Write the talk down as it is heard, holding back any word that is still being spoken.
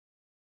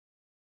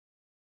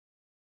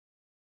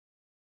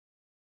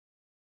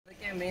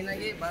Main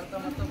ಆಗಿ ಭಾರತ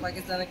ಮತ್ತು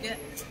ಪಾಕಿಸ್ತಾನಕ್ಕೆ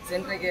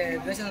ಸೆಂಟ್ರಿಗೆ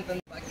ದ್ವೇಷನ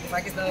ತಂದು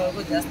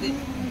ಪಾಕಿಸ್ತಾನವರೆಗೂ ಜಾಸ್ತಿ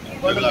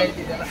ಗೋಲ್ಡನ್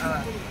ಹೇಳ್ತಿದ್ದಲ್ಲ,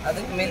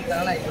 ಅದಕ್ಕೆ ಮೇನ್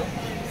ಕಾರಣ ಇದು.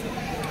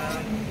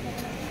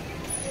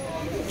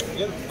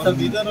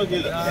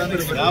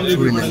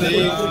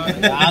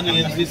 ನಾನು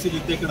NCC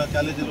ಇದ್ದೆ ಕಣ,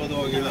 ಕಾಲೇಜಲ್ಲಿ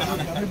ಓದುವಾಗ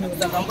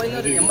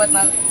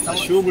 1984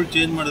 ಶೂಗಳು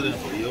ಚೇಂಜ್ ಮಾಡಿದ್ರೆ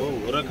ಅಯ್ಯೋ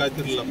ಹೊರಗೆ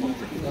ಕಾಯ್ತಿರ್ಲಿಲ್ಲಪ್ಪ.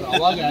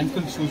 ಅವಾಗ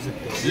ಆಂಕಲ್ ಶೂಸ್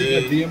ಇತ್ತು,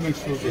 DMX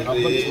ಶೂಸ್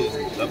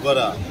ರಬ್ಬರ.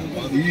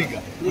 ಈಗ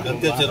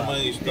ಗದ್ದೆ ಚರ್ಮ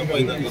ಇಷ್ಟಪ್ಪ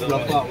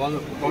ಅವಾಗ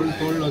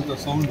ಟೋಲ್ಡ್ ಅಂತ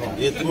ಸೌಂಡ್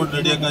ಎತ್ಕೊಂಡು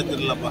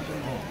ನಡಿಯೋಕ್ಕಾಗ್ತಿರ್ಲಿಲ್ಲಪ್ಪ.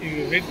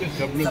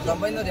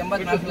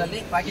 1984ರಲ್ಲಿ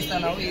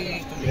ಪಾಕಿಸ್ತಾನವು ಈ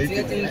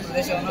ಸಿಯಾಚಿನ್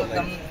ಪ್ರದೇಶವನ್ನು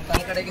ತನ್ನ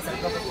ಕಡೆಗೆ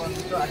ಸೆಳ್ಕೋಬೇಕು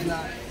ಅಂದ್ಬಿಟ್ಟು ಅದನ್ನ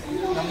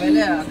ನಮ್ಮ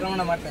ಮೇಲೆ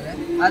ಆಕ್ರಮಣ ಮಾಡ್ತಾರೆ.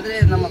 ಆದರೆ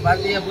ನಮ್ಮ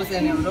ಭಾರತೀಯ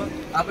ಭೂಸೇನೆಯವರು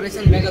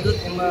ಆಪರೇಷನ್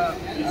ಮೇಘದೂತ್ ಎಂಬ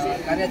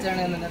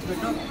ಕಾರ್ಯಾಚರಣೆಯನ್ನು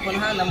ನಡೆಸಿಬಿಟ್ಟು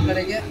ಪುನಃ ನಮ್ಮ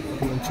ಕಡೆಗೆ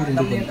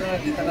ನಮ್ಮ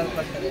ನಿಯಂತ್ರಣಕ್ಕೆ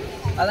ತಗೊಂಡ್ಬರ್ತಾರೆ.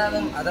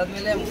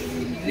 ಅದಾದಮೇಲೆ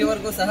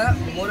ಇಲ್ಲಿವರೆಗೂ ಸಹ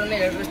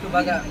 2/3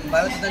 ಭಾಗ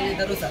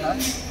ಭಾರತದಲ್ಲಿದ್ದರೂ ಸಹ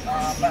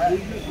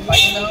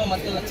ಪಾಕಿಸ್ತಾನ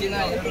ಮತ್ತು ಚೀನಾ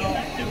ಎರಡೂ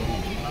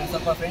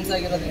ಸ್ವಲ್ಪ ಫ್ರೆಂಡ್ಸ್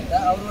ಆಗಿರೋದ್ರಿಂದ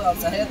ಅವರು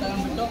ಸಹಾಯ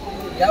ತಗೊಂಡ್ಬಿಟ್ಟು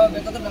ಯಾವ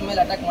ಬೇಕಾದರೂ ನಮ್ಮ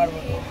ಮೇಲೆ ಅಟ್ಯಾಕ್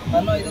ಮಾಡ್ಬೋದು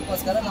ಅನ್ನೋ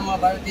ಇದಕ್ಕೋಸ್ಕರ ನಮ್ಮ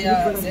ಭಾರತೀಯ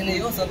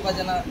ಸೇನೆಯು ಸ್ವಲ್ಪ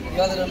ಜನ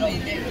ಯೋಧರನ್ನು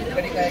ಇಲ್ಲಿ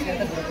ಗಡಿ ಕಾಯಕ್ಕೆ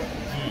ಅಂತ ಬಿಡಬೇಕು.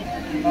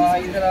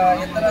 ಇದರ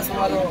ಎತ್ತರ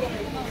ಸುಮಾರು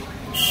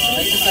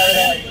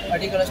 5,000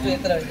 ಅಡಿಗಳಷ್ಟು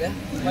ಎತ್ತರವಿದೆ.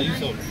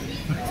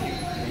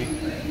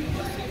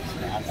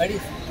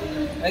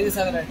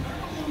 5,000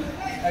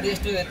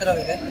 ಅಡಿಯಷ್ಟು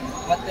ಎತ್ತರವಿದೆ.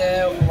 ಮತ್ತು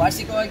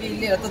ವಾರ್ಷಿಕವಾಗಿ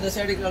ಇಲ್ಲಿ 10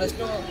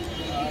 ದಶಾಡಿಗಳಷ್ಟು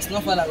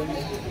ಸ್ನೋಫಾಲ್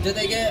ಆಗುತ್ತೆ.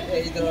 ಜೊತೆಗೆ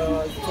ಇದು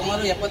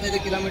ಸುಮಾರು 75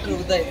 ಕಿಲೋಮೀಟರ್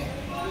ಉದ್ದ ಇದೆ.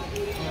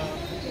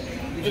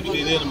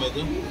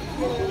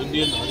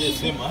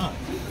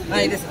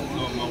 ಇದೆ ಸರ್.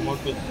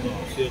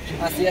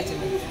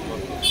 ಸಿಯಾಚಿನ್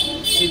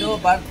ಇದು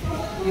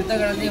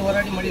ಯುದ್ಧಗಳಲ್ಲಿ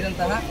ಹೋರಾಡಿ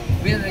ಮಾಡಿದಂತಹ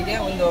ವೀರರಿಗೆ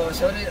ಒಂದು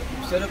ಶೌರ್ಯ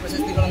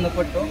ಪ್ರಶಸ್ತಿಗಳನ್ನು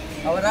ಕೊಟ್ಟು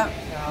ಅವರ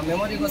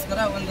ಮೆಮೊರಿಗೋಸ್ಕರ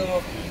ಒಂದು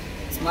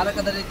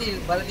ಸ್ಮಾರಕದ ರೀತಿ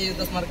ಭಾರತೀಯ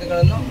ಯುದ್ಧ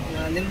ಸ್ಮಾರಕಗಳನ್ನು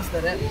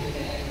ನಿರ್ಮಿಸ್ತಾರೆ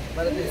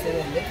ಭಾರತೀಯ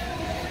ಸೇನೆಯಲ್ಲಿ.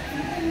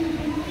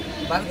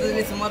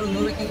 ಭಾರತದಲ್ಲಿ ಸುಮಾರು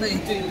 100ಕ್ಕಿಂತ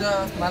ಹೆಚ್ಚು ಯುದ್ಧ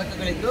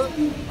ಸ್ಮಾರಕಗಳಿದ್ದು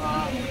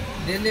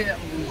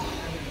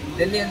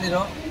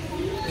ಡೆಲ್ಲಿಯಲ್ಲಿರೋ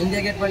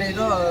ಇಂಡಿಯಾ ಗೇಟ್ ಬಳಿ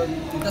ಇರೋ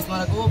ಯುದ್ಧ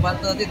ಸ್ಮಾರಕವು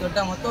ಭಾರತದ ಅತಿ ದೊಡ್ಡ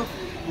ಮತ್ತು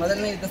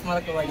ಮೊದಲನೇ ಯುದ್ಧ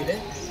ಸ್ಮಾರಕವಾಗಿದೆ.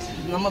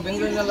 ನಮ್ಮ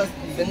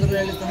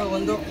ಬೆಂಗಳೂರಿನಲ್ಲಿ ಸಹ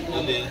ಒಂದು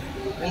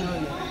ಒಂದು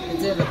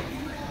ಯುದ್ಧ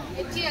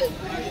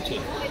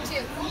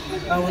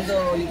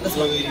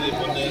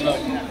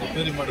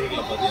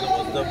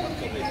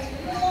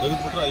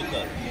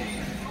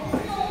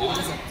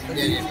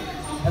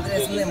ಆದರೆ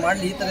ಸುಮ್ಮನೆ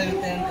ಮಾಡಲಿ ಈ ಥರ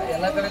ಇರುತ್ತೆ ಅಂತ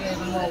ಎಲ್ಲ ಕಡೆ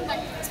ಇದನ್ನು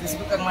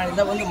ಸ್ಪೆಸಿಫಿಕ್ ಆಗಿ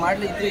ಮಾಡಿಲ್ಲ. ಒಂದು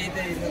ಮಾಡಲಿ ಇದ್ರೆ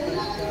ಇದೆ.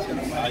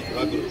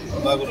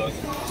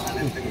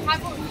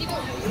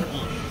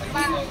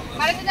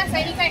 ಭಾರತದ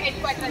ಸೈನಿಕ ಹೆಡ್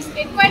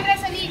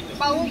ಕ್ವಾರ್ಟರ್ಸ್ ಅಲ್ಲಿ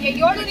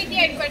 7 ರೀತಿಯ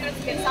ಹೆಡ್ ಕ್ವಾರ್ಟರ್ಸ್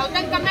ಇದೆ.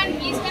 Southern command,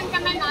 eastern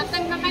command,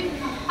 ನಾರ್ತರ್ನ್ command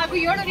ಹಾಗೂ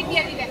 7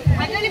 ರೀತಿಯಲ್ಲಿದೆ.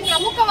 ಅದರಲ್ಲಿ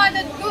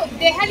ಪ್ರಮುಖವಾದದ್ದು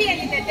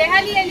ದೆಹಲಿಯಲ್ಲಿದೆ.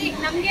 ದೆಹಲಿಯಲ್ಲಿ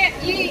ನಮಗೆ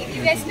ಈ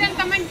ವೆಸ್ಟರ್ನ್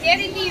ಕಮಾಂಡ್ ಯಾವ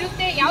ರೀತಿ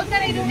ಇರುತ್ತೆ, ಯಾವ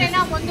ಥರ ಇರುತ್ತೆ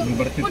ಅನ್ನೋ ಒಂದು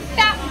ಪುಟ್ಟ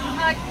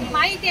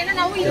ಮಾಹಿತಿಯನ್ನು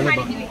ನಾವು ಇಲ್ಲಿ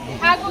ಮಾಡಿದ್ದೀವಿ.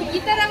 ಹಾಗೂ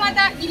ಇತರವಾದ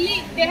ಇಲ್ಲಿ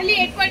ದೆಹಲಿ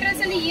ಹೆಡ್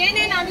ಕ್ವಾರ್ಟರ್ಸ್ ಅಲ್ಲಿ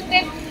ಏನೇನಾಗುತ್ತೆ,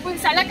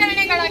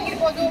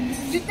 ಸಲಕರಣೆಗಳಾಗಿರ್ಬೋದು,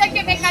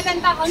 ಯುದ್ಧಕ್ಕೆ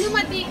ಬೇಕಾದಂತಹ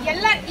ಅನುಮತಿ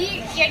ಎಲ್ಲ ಈ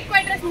ಹೆಡ್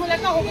ಕ್ವಾರ್ಟರ್ಸ್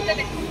ಮೂಲಕ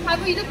ಹೋಗುತ್ತದೆ.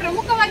 ಹಾಗೂ ಇದು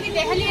ಪ್ರಮುಖವಾಗಿ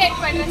ದೆಹಲಿ ಹೆಡ್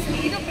ಕ್ವಾರ್ಟರ್ಸ್,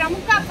 ಇದು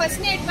ಪ್ರಮುಖ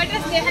ಫಸ್ಟ್ನೇ ಹೆಡ್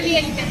ಕ್ವಾರ್ಟರ್ಸ್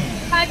ದೆಹಲಿಯಲ್ಲಿದೆ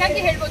ಹಾಗಾಗಿ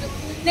ಹೇಳ್ಬೋದು.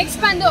 ನೆಕ್ಸ್ಟ್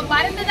ಬಂದು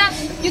ಭಾರತದ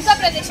ಯುದ್ಧ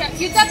ಪ್ರದೇಶ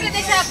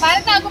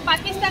ಭಾರತ ಹಾಗೂ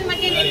ಪಾಕಿಸ್ತಾನ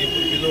ಮಧ್ಯೆ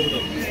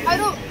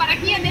ಅವರು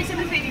ಪರಕೀಯ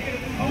ದೇಶದ ಸೈನಿಕರು.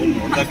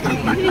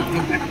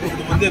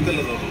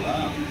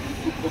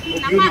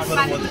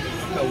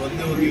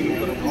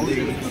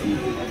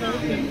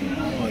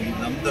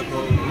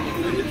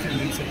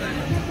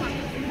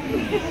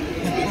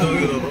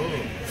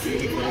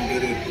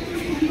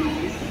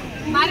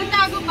 ಭಾರತ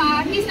ಹಾಗೂ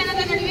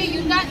ಪಾಕಿಸ್ತಾನದ ನಡುವೆ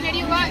ಯುದ್ಧ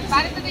ನಡೆಯುವ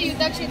ಭಾರತದ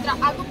ಯುದ್ಧ ಕ್ಷೇತ್ರ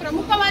ಹಾಗೂ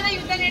ಪ್ರಮುಖವಾದ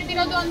ಯುದ್ಧ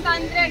ನಡೆದಿರೋದು ಅಂತ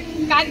ಅಂದ್ರೆ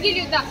ಕಾರ್ಗಿಲ್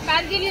ಯುದ್ಧ.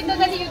 ಕಾರ್ಗಿಲ್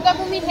ಯುದ್ಧದಲ್ಲಿ ಯುದ್ಧ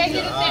ಭೂಮಿ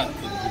ಹೇಗಿರುತ್ತೆ?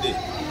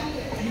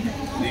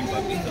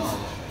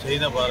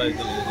 ಚೈನಾ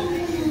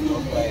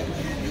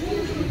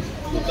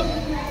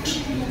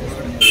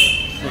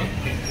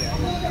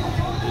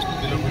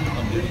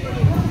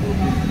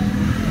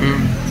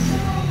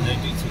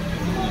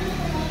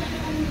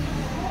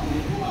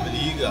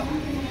ಈಗ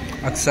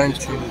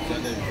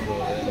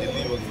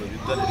ಡೆಲ್ಲಿ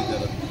ಯುದ್ಧ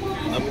ನಡೀತಾರೆ.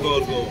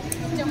 ನಮಗವ್ರಿಗೂ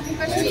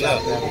ಎಲ್ಲ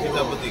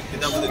ಕಿತಾಪತಿ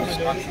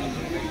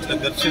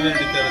ಘರ್ಷಣೆ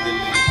ನಡೀತಾ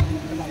ಇರೋದಿಲ್ಲ.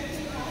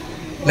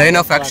 Line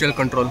of actual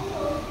control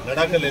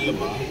ಲಡಾಖಲ್ಲಿ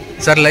Yellamma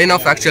sir, line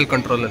of actual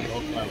control ಅಲ್ಲಿ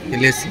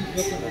ಇಲ್ಲಿ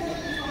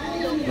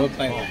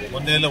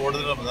ಮೊನ್ನೆ ಎಲ್ಲ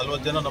ಹೊಡೆದ್ರೆ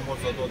 40 ಜನ ನಮ್ಮ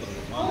ಸೋತೋದ್ರು.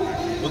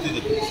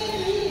 ಓದಿದ್ರು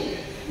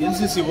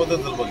NCC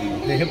ಓದೋದಲ್ವ ನೀವು?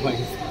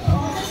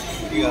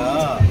 ಈಗ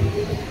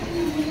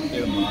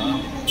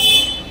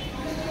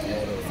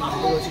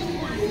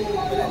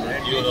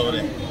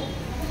ಇವರವರೇ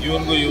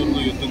ಇವ್ರಿಗೂ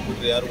ಯುದ್ಧಕ್ಕೆ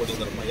ಬಿಟ್ಟರೆ ಯಾರು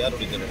ಹೊಡಿತಾರಮ್ಮ? ಯಾರು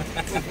ಹೊಡಿತಾರೆ?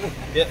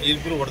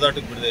 ಇಬ್ಬರು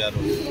ಹೊಡೆದಾಟಕ್ಕೆ ಬಿಡದೆ ಯಾರು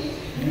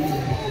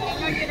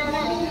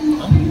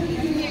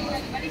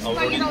ಅವ್ರು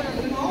ಹೊಡಿತಾರೆ?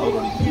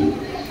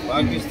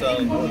 ಪಾಕಿಸ್ತಾನ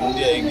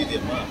ಇಂಡಿಯಾ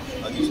ಹೆಂಗಿದೆಯಮ್ಮ,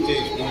 ಅದಿಷ್ಟೇ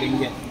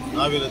ಹಿಂಗೆ.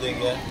 ನಾವಿರೋದು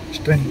ಹೆಂಗೆ?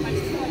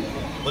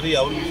 ಬರೀ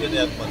ಅವ್ರ ವಿಷಯನೇ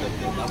ಯಾಕೆ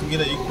ಮಾತಾಡ್ತೀವಿ?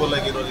 ನಮಗಿನ ಈಕ್ವಲ್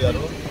ಆಗಿರೋರು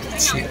ಯಾರು?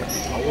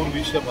 ಅವ್ರ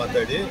ವಿಷಯ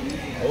ಮಾತಾಡಿ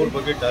ಅವ್ರ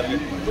ಬಗ್ಗೆ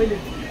ಟಾರ್ಗೆಟ್ ಮಾಡಿ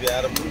ಇದು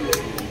ಯಾರ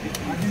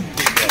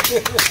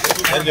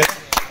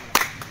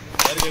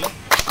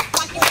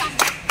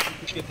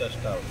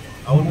ಅಷ್ಟ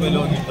ಅವ್ರ ಮೇಲೆ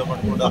ಹೋಗಿ ಯುದ್ಧ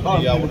ಮಾಡ್ಕೊಂಡು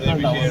ಅವ್ರದೇ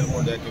ವಿಷಯ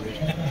ಹೇಳ್ಕೊಂಡು ಯಾಕೆ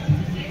waste?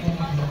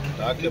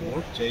 Talk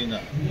about China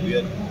we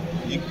are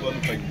equal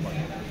fight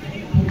ಮಾಡಿ.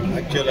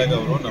 ಆ್ಯಕ್ಚುಲಾಗಿ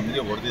ಅವರು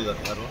ನಮಗೆ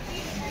ಹೊಡೆದಿದ್ದಾರೆ. ಯಾರು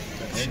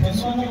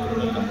NCC ನಮ್ಗೆ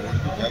ಹೊಡೆದು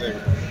ಜಾಗ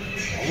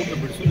ಅವ್ರನ್ನ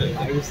ಬಿಡಿಸಿದ್ರೆ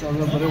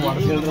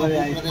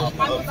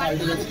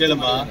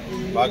ಕೇಳಮ್ಮ.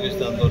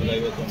 ಪಾಕಿಸ್ತಾನದವ್ರಿಗೆ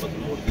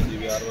 59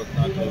 ಹೊಡೆದಿದ್ದೀವಿ,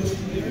 64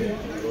 ಹೊಡೆದಿದ್ದೀವಿ,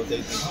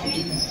 55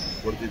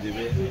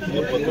 ಹೊಡೆದಿದ್ದೀವಿ,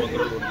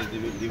 71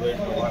 ಹೊಡೆದಿದ್ದೀವಿ,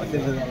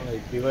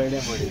 ಡಿವೈಡೇ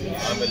ಮಾಡಿದ್ದೀವಿ.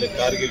 ಆಮೇಲೆ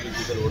ಕಾರ್ಗಿಲ್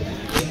ಯುದ್ಧದಲ್ಲಿ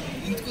ಹೊಡೆದಿದ್ದೀವಿ,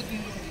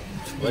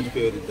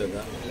 ವಾಜಪೇಯಿ ಅವರಿದ್ದಾಗ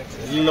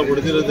ಎಲ್ಲ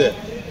ಹೊಡೆದಿರೋದೇ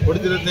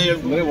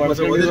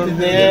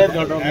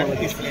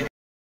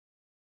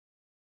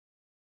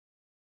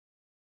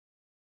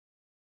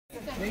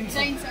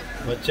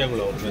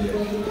ಬಚ್ಚೆಗಳು ಅವ್ರ ಮೇಲೆ.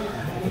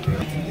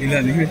 ಇಲ್ಲ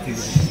ನೀವೇ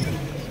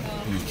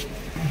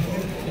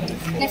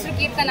ಹೆಸರು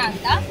ಕೀರ್ತನ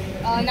ಅಂತ.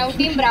 ನಾವು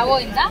ಟೀಮ್ ಬ್ರಾವೋ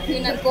ಇಂದ.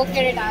 ಇವ್ರು ನನ್ನ ಕೋ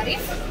ಕ್ಯಾಡೆಟ್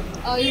ಆರಿಫ್,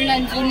 ಇವ್ರು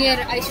ನನ್ನ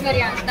ಜೂನಿಯರ್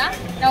ಐಶ್ವರ್ಯ ಅಂತ.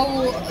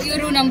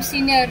 ಇವರು ನಮ್ಮ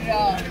ಸೀನಿಯರ್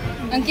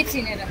ಅಂಕಿತ್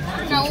ಸೀನಿಯರ್ ಅಂತ.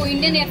 ನಾವು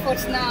ಇಂಡಿಯನ್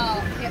ಏರ್ಫೋರ್ಸ್ನ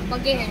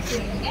ಬಗ್ಗೆ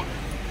ಹೇಳ್ತೀವಿ ನಿಮಗೆ.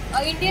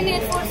 ಇಂಡಿಯನ್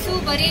ಏರ್ಫೋರ್ಸು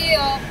ಬರೀ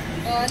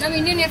ನಮ್ಮ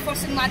ಇಂಡಿಯನ್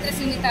ಏರ್ಫೋರ್ಸಿಗೆ ಮಾತ್ರ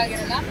ಸೀಮಿತ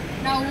ಆಗಿರಲ್ಲ.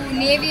 ನಾವು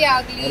ನೇವಿ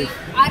ಆಗಲಿ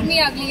ಆರ್ಮಿ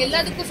ಆಗಲಿ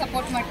ಎಲ್ಲದಕ್ಕೂ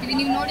ಸಪೋರ್ಟ್ ಮಾಡ್ತೀವಿ.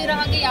 ನೀವು ನೋಡಿರೋ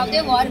ಹಾಗೆ ಯಾವುದೇ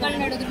ವಾರ್ಗಳು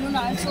ನಡೆದ್ರೂ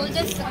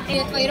ಸೋಲ್ಜರ್ಸ್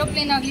ಅಥವಾ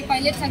ಏರೋಪ್ಲೇನ್ ಆಗಲಿ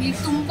ಪೈಲಟ್ಸ್ ಆಗಲಿ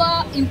ತುಂಬ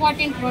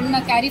ಇಂಪಾರ್ಟೆಂಟ್ ರೋಲ್ನ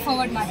ಕ್ಯಾರಿ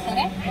ಫಾರ್ವರ್ಡ್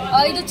ಮಾಡ್ತಾರೆ.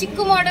 ಇದು ಚಿಕ್ಕ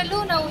ಮಾಡಲು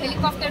ನಾವು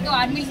ಹೆಲಿಕಾಪ್ಟರ್ದು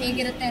ಆರ್ಮಿ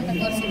ಹೇಗಿರುತ್ತೆ ಅಂತ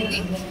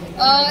ತೋರಿಸಿದ್ದೀವಿ.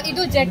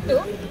 ಇದು ಜೆಟ್ಟು,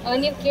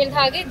 ನೀವು ಕೇಳಿದ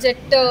ಹಾಗೆ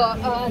ಜೆಟ್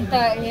ಅಂತ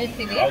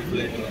ಹೇಳ್ತೀವಿ.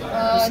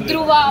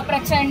 ಧ್ರುವ,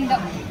 ಪ್ರಚಂಡ್,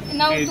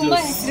 ನಾವು ತುಂಬ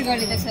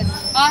ಹೆಸರುಗಳಿದೆ ಸರ್.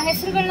 ಆ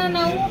ಹೆಸರುಗಳನ್ನ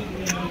ನಾವು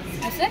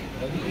ಸರ್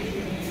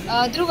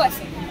ಧ್ರುವ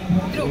ಸರ್,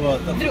 ಧ್ರುವ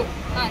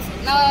ಹಾಂ ಸರ್.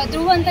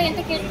 ಧ್ರುವ ಅಂತ ಎಂತ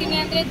ಕೇಳ್ತೀನಿ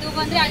ಅಂದರೆ, ಧ್ರುವ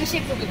ಅಂದರೆ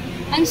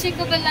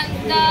ಅನ್ಶೇಕಬಲ್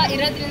ಅಂತ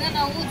ಇರೋದ್ರಿಂದ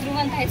ನಾವು ಧ್ರುವ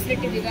ಅಂತ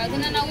ಹೆಸರಿಟ್ಟಿದ್ದೀವಿ.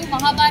 ಅದನ್ನು ನಾವು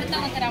ಮಹಾಭಾರತ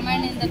ಮತ್ತು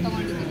ರಾಮಾಯಣದಿಂದ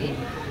ತೊಗೊಂಡಿದ್ದೀವಿ.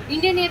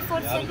 ಇಂಡಿಯನ್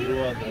ಏರ್ಫೋರ್ಸಲ್ಲಿ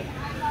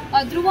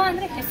ಧ್ರುವ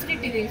ಅಂದರೆ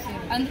ಹೆಸರಿಟ್ಟಿದ್ದೀವಿ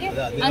ಸರ್, ಅಂದರೆ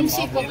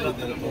ಅನ್ಶೇಕಬಲ್.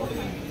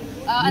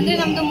 ಅಂದರೆ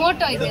ನಮ್ಮದು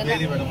ಮೋಟೋ ಇದೆಯಲ್ಲ,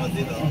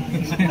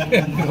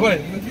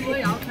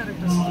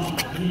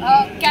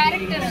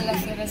 ಕ್ಯಾರೆಕ್ಟರ್ ಅಲ್ಲ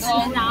ಸರ್, ಅದು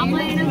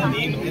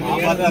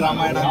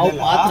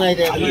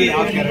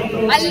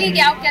ಅಲ್ಲಿಗೆ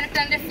ಯಾವ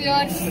ಕ್ಯಾರೆಕ್ಟರ್ ಅಂದರೆ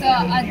ಫಿಯರ್ಸ್,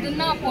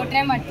 ಅದನ್ನ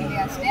ಪೋರ್ಟ್ರೇ ಮಾಡ್ತೀವಿ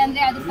ಅಷ್ಟೇ.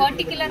 ಅಂದರೆ ಅದು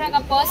ಪರ್ಟಿಕ್ಯುಲರ್ ಆಗಿ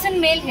ಆ ಪರ್ಸನ್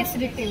ಮೇಲೆ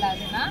ಹೆಸರಿಟ್ಟಿಲ್ಲ,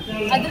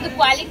 ಅದ್ರದ್ದು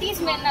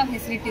ಕ್ವಾಲಿಟೀಸ್ ಮೇಲೆ ನಾವು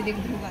ಹೆಸರಿಟ್ಟಿದ್ದೀವಿ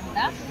ಧ್ರುವ ಅಂತ.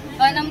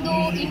 ನಮ್ಮದು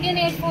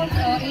ಇಂಡಿಯನ್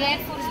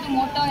ಏರ್ಫೋರ್ಸ್ದು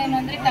ಮೋಟೋ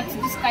ಏನಂದರೆ touch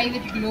the sky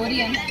with glory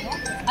ಅನ್ನೋದು.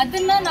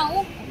 ಅದನ್ನು ನಾವು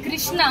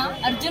ಕೃಷ್ಣ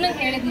ಅರ್ಜುನಗೆ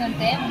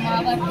ಹೇಳಿದ್ನಂತೆ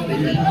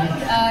ಮಹಾಭಾರತದಲ್ಲಿ,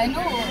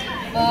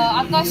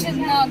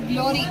 ಆಕಾಶದ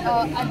ಗ್ಲೋರಿ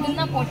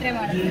ಅದನ್ನ ಪೋರ್ಟ್ರೇ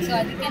ಮಾಡುತ್ತೆ. ಸೊ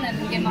ಅದಕ್ಕೆ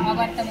ನನಗೆ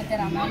ಮಹಾಭಾರತ ಮತ್ತು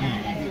ರಾಮಾಯಣ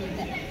ಅಂತ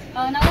ಹೇಳಿದ್ದೆ.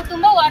 ನಾವು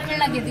ತುಂಬ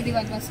ವಾರ್ಗಳನ್ನ ಗೆದ್ದಿದ್ದೀವಿ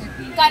ಅಲ್ವಾ ಸರ್?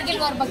 ಕಾರ್ಗಿಲ್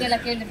ವಾರ್ ಬಗ್ಗೆ ಎಲ್ಲ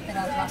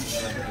ಕೇಳಿರ್ತೀರಲ್ವಾ?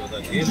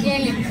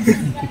 ಕೇಳಿದ್ವಿ.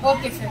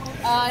 Okay sir.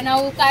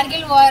 ನಾವು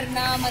ಕಾರ್ಗಿಲ್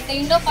ವಾರ್ನ ಮತ್ತು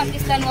ಇಂಡೋ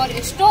ಪಾಕಿಸ್ತಾನ್ ವಾರ್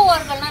ಎಷ್ಟೋ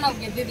ವಾರ್ಗಳನ್ನ ನಾವು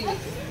ಗೆದ್ದಿದ್ದೀವಿ.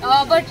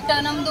 ಬಟ್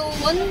ನಮ್ಮದು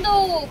ಒಂದು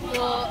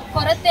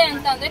ಕೊರತೆ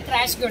ಅಂತ ಅಂದರೆ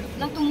ಕ್ರ್ಯಾಶ್ಗಳು.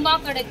 ನಾವು ತುಂಬ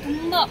ಕಡೆ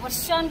ತುಂಬ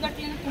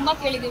ವರ್ಷಾನುಗಟ್ಟಲೆ ತುಂಬ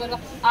ಕೇಳಿದ್ದೀವಲ್ವ,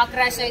 ಆ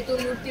ಕ್ರ್ಯಾಶ್ ಆಯಿತು,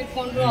 ಇವ್ರು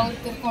ತಿರ್ಕೊಂಡ್ರು, ಅವ್ರು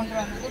ತಿರ್ಕೊಂಡ್ರು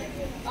ಅನ್ನೋದು.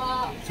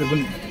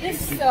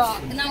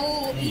 ನಾವು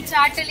ಈ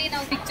ಚಾರ್ಟಲ್ಲಿ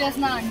ನಾವು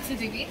ಪಿಕ್ಚರ್ಸ್ನ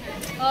ಹಂಚಿದ್ದೀವಿ.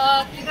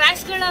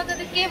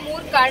 ಕ್ರ್ಯಾಶ್ಗಳಾಗೋದಕ್ಕೆ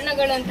 3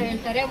 ಕಾರಣಗಳು ಅಂತ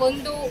ಹೇಳ್ತಾರೆ.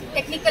 ಒಂದು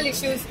ಟೆಕ್ನಿಕಲ್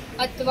ಇಶ್ಯೂಸ್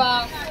ಅಥವಾ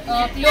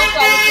ಲೋ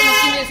ಕ್ವಾಲಿಟಿ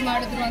ಮಷಿನ್ ಯೂಸ್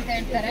ಮಾಡಿದ್ರು ಅಂತ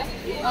ಹೇಳ್ತಾರೆ.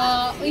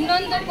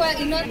 ಇನ್ನೊಂದು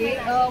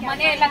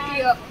ಮನೆ ಎಲ್ಲ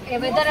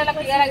ವೆದರ್ ಎಲ್ಲ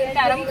ಕ್ಲಿಯರ್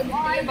ಆಗಿರುತ್ತೆ,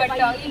 ಆರಾಮಾಗಿರ್ತೀವಿ. ಬಟ್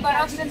ಈ ಬರೋ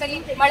ವರ್ಷದಲ್ಲಿ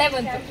ಮಳೆ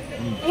ಬಂತು,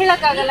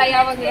 ಹೇಳಕ್ಕಾಗಲ್ಲ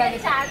ಯಾವಾಗ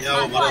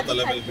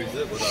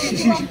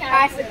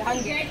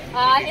ಹಂಗೆ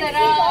ಆ ಥರ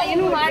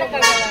ಏನು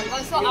ಮಾಡೋಕ್ಕಾಗಲ್ಲ ಅಲ್ವಾ?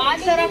 ಸೊ ಆ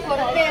ಥರ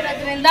ಕೊರತೆ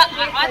ಇರೋದ್ರಿಂದ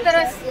ಆ ಥರ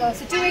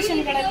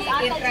ಸಿಚುವೇಶನ್ಗಳಲ್ಲಿ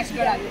ಏರ್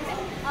ಕ್ರ್ಯಾಶ್ಗಳಾಗುತ್ತೆ.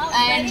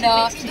 ಆ್ಯಂಡ್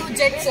ಇದು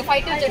ಜೆಟ್ಸ್,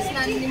 ಫೈಟರ್ ಜೆಟ್ಸ್,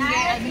 ನಾನು ನಿಮಗೆ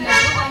ಅದನ್ನ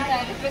ಅಂತ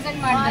ರಿಪ್ರೆಸೆಂಟ್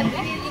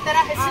ಮಾಡಿದ್ರೆ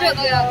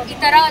ಈ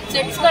ಥರ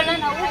ಜೆಟ್ಸ್ಗಳನ್ನ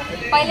ನಾವು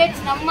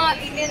ಪೈಲಟ್ಸ್, ನಮ್ಮ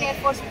Indian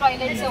air force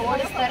pilots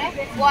ಓಡಿಸ್ತಾರೆ,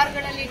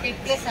 ವಾರ್ಗಳಲ್ಲಿ take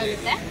place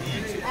ಆಗುತ್ತೆ.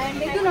 ಆ್ಯಂಡ್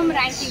ಇದು ನಮ್ಮ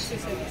ರ್ಯಾಂಕಿಂಗ್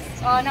ಸರ್.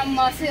 ನಮ್ಮ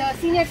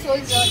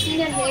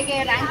ಸೀನಿಯರ್ ಹೇಗೆ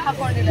ರ್ಯಾಂಕ್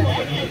ಹಾಕೊಂಡಿದ್ದಾರೆ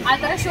ಆ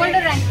ಥರ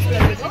ಶೋಲ್ಡರ್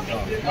ರ್ಯಾಂಕಿಂಗ್ಗಳಿದು.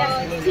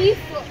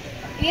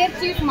 ಏರ್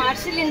ಚೀಫ್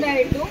ಮಾರ್ಷಲಿಂದ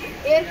ಹಿಡಿದು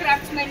ಏರ್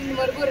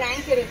ಕ್ರಾಫ್ಟ್ಸ್ಮನ್ವರೆಗೂ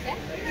ರ್ಯಾಂಕ್ ಇರುತ್ತೆ.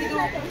 ಇದು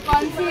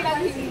ಕಾನ್ಸೀಡ್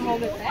ಆಗಿ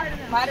ಹೋಗುತ್ತೆ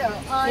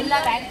ಎಲ್ಲ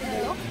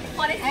ರ್ಯಾಂಕ್ಗಳು.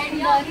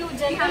 ಆ್ಯಂಡ್ ನೀವು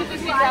ಜನರಲ್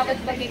ಬಿಪಿನ್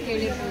ರಾವತ್ ಬಗ್ಗೆ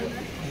ಕೇಳಿರ್ಬೋದು,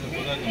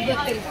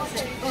 ಗೊತ್ತಿಲ್ಲ.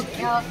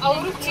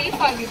 ಅವರು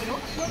ಚೀಫ್ ಆಗಿದ್ರು,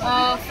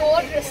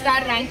 4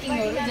 ಸ್ಟಾರ್ ರ್ಯಾಂಕಿಂಗ್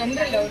ಅವರು,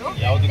 ಜನರಲ್ ಅವರು.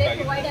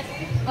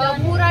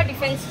 ಪೂರಾ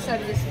ಡಿಫೆನ್ಸ್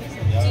ಸರ್ವಿಸ್,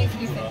 ಚೀಫ್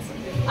ಡಿಫೆನ್ಸ್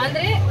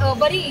ಅಂದರೆ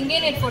ಬರೀ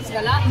ಇಂಡಿಯನ್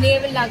ಏರ್ಫೋರ್ಸ್ಗಲ್ಲ,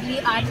 ನೇವಲ್ ಆಗಲಿ,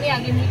 ಆರ್ಮಿ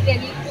ಆಗಲಿ, ಮಿಲಿಟರಿ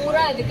ಆಗಲಿ,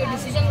 ಪೂರಾ ಅದಕ್ಕೆ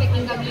ಡಿಸಿಷನ್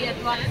ಮೇಕಿಂಗ್ ಆಗಲಿ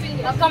ಅಥವಾ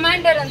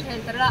ಕಮಾಂಡರ್ ಅಂತ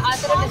ಹೇಳ್ತಾರಲ್ಲ ಆ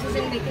ಥರ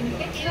decision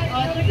ಮೇಕಿಂಗ್ಗೆ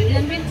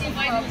general chief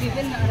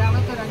Bipin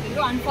Rawat ಅವರು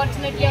ಆಗಿದ್ರು.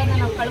 ಅನ್ಫಾರ್ಚುನೇಟ್ಲಿ ಅವ್ರನ್ನ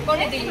ನಾವು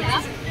ಕಳ್ಕೊಂಡಿದ್ದೀವಿ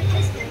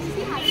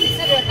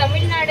ಸರ್.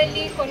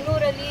 ತಮಿಳ್ನಾಡಲ್ಲಿ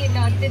ಕೊನ್ನೂರಲ್ಲಿ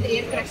ನಡೆದಿದ್ದ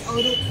ಏರ್ ಕ್ರಾಶ್.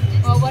 ಅವರು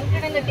ಒಂದು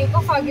ಕಡೆಯಿಂದ ಟೇಕ್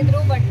ಆಫ್ ಆಗಿದ್ರು,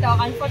 ಬಟ್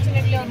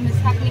ಅನ್ಫಾರ್ಚುನೇಟ್ಲಿ ಅವ್ರು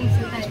ಮಿಸ್ ಹ್ಯಾಪನಿಂಗ್ಸ್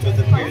ಅಂತ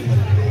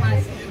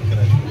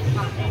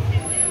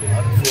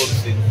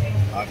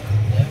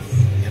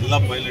ಎಲ್ಲ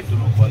ಪೈಲಟು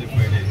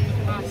ಕ್ವಾಲಿಫೈಡ್ ಇರ್ತಾರೆ,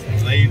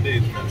 ಟ್ರೈನ್ಡ್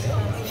ಇರ್ತಾರೆ.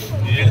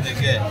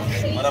 ಹೇಳಿದಂಗೆ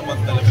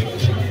ಮರಮ್ಮತ್ ತಲೆ ಮೇಲೆ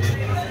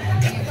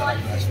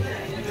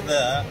ಇದನ್ನ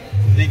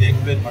ಈಗ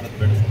ಎಕ್ಸ್ಪ್ಲೇನ್ ಮಾಡೋದು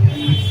ಬೇಡ.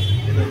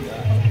 ಇದರಿಂದ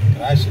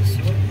ಕ್ರ್ಯಾಶಸ್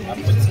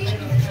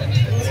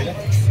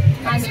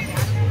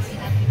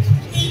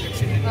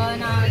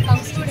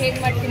ಕನ್ಕ್ಲೂಡ್ ಹೇಗೆ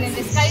ಮಾಡ್ತೀನಿ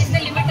ಅಂದರೆ, ಸ್ಕೈ ಇಸ್ ದ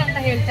ಲಿಮಿಟ್ ಅಂತ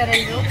ಹೇಳ್ತಾರೆ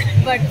ಎಲ್ಲರೂ.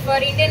 But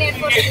for Indian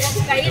air force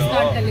sky is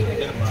not the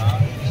limit.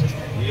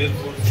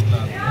 Air force ಇಲ್ಲ,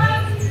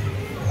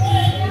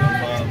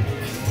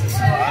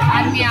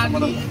 ಆರ್ಮಿ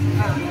ಆಗಲಿ,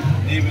 ಕಲ್ಸಲ್ಲ,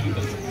 ನೇವಿಲು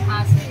ಕಲ್ಸಲ್ಲ.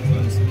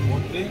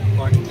 ಓನ್ಲಿ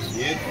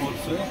ಏರ್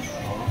ಫೋರ್ಸ್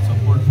ಅವ್ರ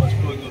ಸಪೋರ್ಟ್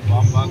ಫಸ್ಟು ಇವ್ರು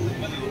ಬಾಂಬ್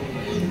ಹಾಕಿದ್ಮೇಲೆ ಇವರು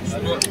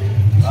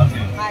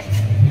ಆರ್ಮಿ,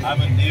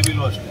 ಆಮೇಲೆ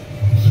ನೇವಿಲು ಅಷ್ಟೇ.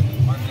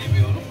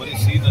 ನೇವಿಯವರು ಬರೀ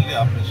ಸೀನಲ್ಲಿ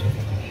ಆಪ್ರೇಷನ್,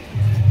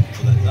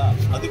 ಗೊತ್ತಾಯ್ತಾ?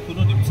 ಅದಕ್ಕೂ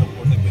ನಿಮ್ಮ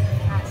ಸಪೋರ್ಟೇ ಬೇಕು.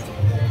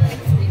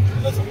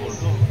 ಎಲ್ಲ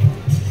ಸಪೋರ್ಟು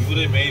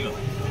ಇವರೇ ಮೇಯ್ನು.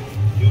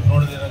 ಇವ್ರು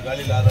ನೋಡಿದ್ರೆ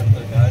ಗಾಳೀಲಿ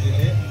ಹಾರಾಡ್ತಾರೆ,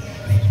 ಗಾಳೀಲಿ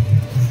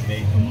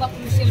ಮೇಯ್ನ್.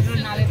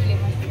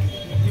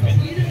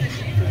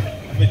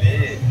 ಆಮೇಲೆ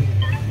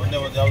ಮೊನ್ನೆ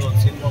ಒಂದು ಯಾವುದೋ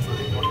ಒಂದು ಸಿನಿಮಾ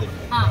ನೋಡಿದೆ,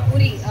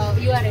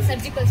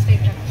 ಸರ್ಜಿಕಲ್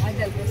ಸ್ಟ್ರೈಕ್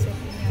ಅದಲ್ವಾ ಸರ್,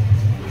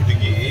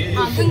 ಹುಡುಗಿ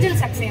ಗುಂಜಲ್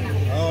ಸಕ್ಸೇನಾ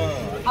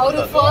ಅವರು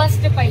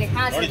ಫಸ್ಟ್ ಪೈಲಟ್.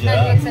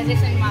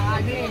 ಸಜೆಷನ್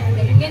ಅದೇ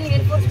ಇಂಡಿಯನ್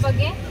ಏರ್ ಫೋರ್ಸ್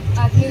ಬಗ್ಗೆ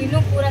ನೀವು ಇನ್ನೂ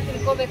ಪೂರ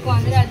ತಿಳ್ಕೋಬೇಕು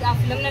ಅಂದ್ರೆ ಅದು ಆ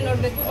ಫಿಲಮ್ನ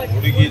ನೋಡ್ಬೇಕು. ಬಟ್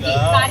ಹುಡುಗಿನ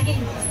ಮಾಡ್ತಾರೆ,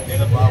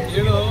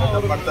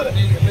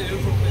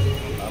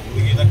 ಆ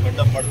ಹುಡುಗಿನ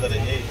ಕಂಡಮ್ ಮಾಡ್ತಾರೆ.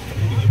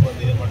 ಹುಡುಗಿ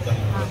ಬಂದು ಏನು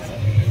ಮಾಡ್ತಾರೆ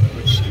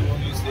but she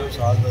only saves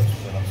all the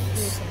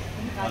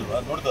ಅಲ್ವಾ?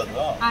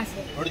 ನೋಡ್ದಲ್ವಾ?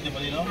 ನೋಡಿದ್ದೆ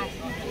ಮನೇನು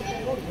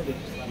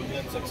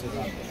ಇಂಡಿಯನ್ ಸಕ್ಸಸ್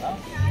ಅಂತ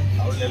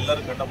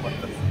ಅವಳೆಲ್ಲರೂ ಕಂಡಮ್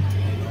ಮಾಡ್ತಾರೆ.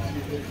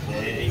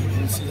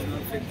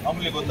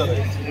 ಮಾಮೂಲಿ ಗೊತ್ತಲ್ಲ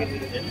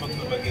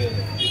ಹೆಣ್ಮಕ್ಳ ಬಗ್ಗೆ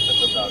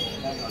ಇರ್ತಕ್ಕಂಥ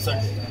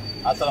ಅಸಡ್ಡೆ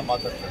ಆ ಥರ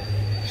ಮಾತಾಡ್ತಾರೆ.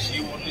 She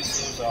only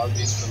saves all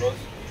these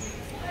fellows.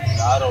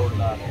 ಯಾರು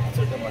ಅವ್ಳನ್ನ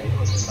ಅಸಡ್ಡೆ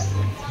ಮಾಡಿದ್ರು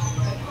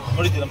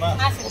ನೋಡಿದ್ದೀರಮ್ಮ?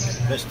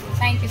 ಬೆಸ್ಟ್.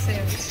 Thank you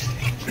sir.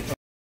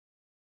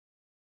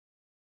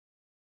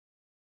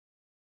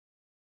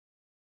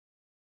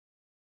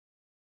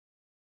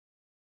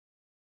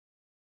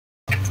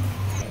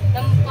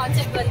 ನಮ್ಮ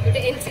ಕಾನ್ಸೆಪ್ಟ್ ಬಂದ್ಬಿಟ್ಟು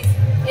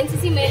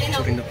NCC ಮೇಲೆ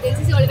ನಾವು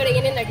NCC ಒಳಗಡೆ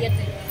ಏನೇನು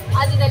ನಡೆಯುತ್ತೆ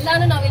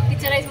ಅದೆಲ್ಲಾನು ನಾವು ಇಲ್ಲಿ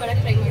ಪಿಕ್ಚರೈಸ್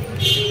ಮಾಡೋಕ್ಕೆ ಟ್ರೈ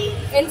ಮಾಡ್ತೀವಿ.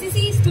 NCC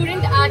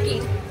ಸ್ಟೂಡೆಂಟ್ ಆಗಿ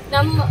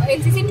ನಮ್ಮ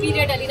NCC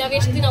ಪೀರಿಯಡಲ್ಲಿ ನಾವು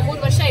ಎಷ್ಟು ದಿನ 3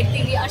 ವರ್ಷ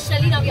ಇರ್ತೀವಿ,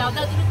 ಅಷ್ಟರಲ್ಲಿ ನಾವು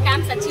ಯಾವುದಾದ್ರೂ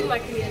ಕ್ಯಾಂಪ್ಸ್ ಅಚೀವ್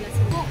ಮಾಡ್ತೀವಿ ಅಲ್ಲ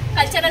ಸರ್.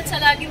 ಕಲ್ಚರಲ್ಸ್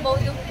ಅಲ್ಲಿ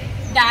ಆಗಿರ್ಬೋದು,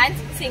 ಡ್ಯಾನ್ಸ್,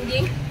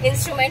 ಸಿಂಗಿಂಗ್,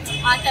 ಇನ್ಸ್ಟ್ರೂಮೆಂಟ್ಸ್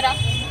ಆ ಥರ,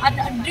 ಅದು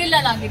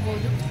ಡ್ರಿಲ್ಲಲ್ಲಿ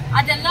ಆಗಿರ್ಬೋದು,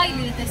 ಅದೆಲ್ಲ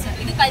ಇಲ್ಲಿರುತ್ತೆ ಸರ್.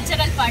 ಇದು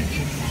ಕಲ್ಚರಲ್ ಪಾರ್ಟಿ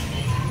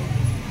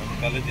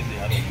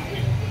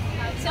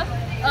ಸರ್.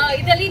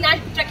 ಇದರಲ್ಲಿ ನಾನು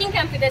ಟ್ರೆಕ್ಕಿಂಗ್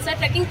ಕ್ಯಾಂಪ್ ಇದೆ ಸರ್.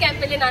 ಟ್ರೆಕ್ಕಿಂಗ್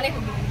ಕ್ಯಾಂಪಲ್ಲಿ ನಾನೇ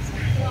ಹೋಗಿದ್ದೀನಿ ಸರ್.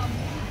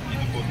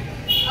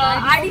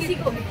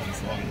 RDCಗೆ ಹೋಗಿದ್ದೀನಿ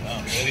ಸರ್.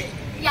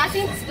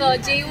 ಯಾಸಿನ್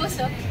JO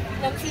ಸರ್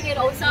ನಮ್ಮ ಸೀನಿಯರ್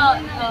ಅವ್ರು ಸಹ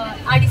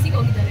RDCಗೆ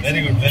ಹೋಗಿದ್ದಾರೆ. Very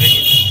good, very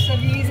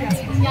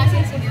good.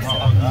 Yasin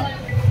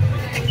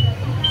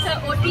sir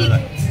OT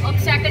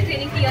ಆಬ್ಸ್ಟ್ಯಾಕಲ್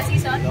training PRC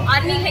sir.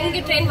 Army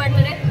ಹೆಂಗೆ ಟ್ರೈನ್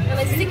ಮಾಡ್ತಾರೆ ನಮ್ಮ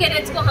NCC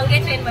ಕೆಡೆಟ್ಸ್ಗೂ ಹಾಗೆ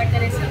ಟ್ರೈನ್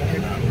ಮಾಡ್ತಾರೆ ಸರ್.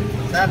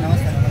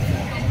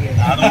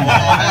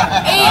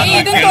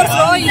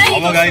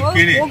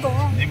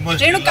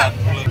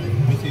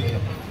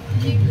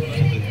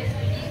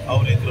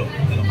 ಅವರಿದ್ರು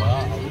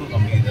ಅವರು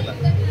ನಮಗೆ ಇದೆಲ್ಲ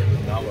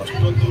ನಾವು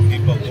ಅಷ್ಟೊಂದು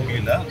ಡೀಪಾಗಿ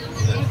ಹೋಗಿಲ್ಲ.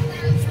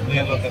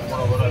 ಸುಮ್ಮನೆ ಕರ್ಕೊಂಡು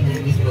ಹೋಗೋರು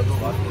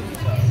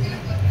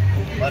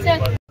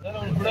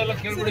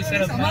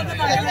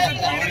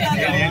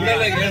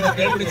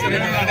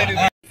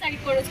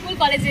ಸ್ಕೂಲ್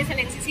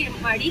ಕಾಲೇಜಸಲ್ಲಿ NCC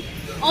ಮಾಡಿ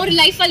ಅವ್ರ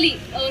ಲೈಫಲ್ಲಿ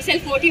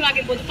ಸೆಲ್ಫ್ ಮೋಟಿವ್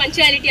ಆಗಿರ್ಬೋದು,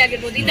 ಪಂಚಾಲಿಟಿ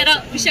ಆಗಿರ್ಬೋದು, ಈ ಥರ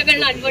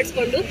ವಿಷಯಗಳನ್ನ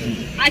ಅಳವಡಿಸ್ಕೊಂಡು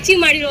ಅಚೀವ್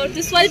ಮಾಡಿರೋದು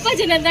ಸ್ವಲ್ಪ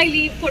ಜನದ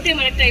ಇಲ್ಲಿ ಫೋಟೋ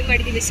ಮಾಡಕ್ಕೆ ಟ್ರೈ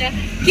ಮಾಡಿದ್ದೀವಿ ಸರ್.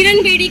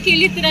 ಕಿರಣ್ ಬೇಡಿ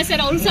ಕೇಳಿರ್ತೀರ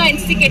ಸರ್, ಅವರು ಸಹ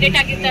NCC ಕೆಡೆಟ್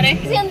ಆಗಿರ್ತಾರೆ.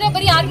 ಅಂದರೆ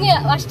ಬರೀ ಆರ್ಮಿ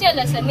ಅಷ್ಟೇ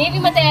ಅಲ್ಲ ಸರ್, ನೇವಿ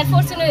ಮತ್ತು ಏರ್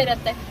ಫೋರ್ಸ್ನೂ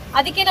ಇರುತ್ತೆ.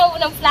 ಅದಕ್ಕೆ ನಾವು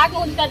ನಮ್ಮ ಫ್ಲಾಗ್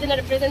ಮೂಲಕ ಅದನ್ನು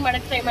ರೆಪ್ರೆಸೆಂಟ್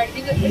ಮಾಡಕ್ಕೆ ಟ್ರೈ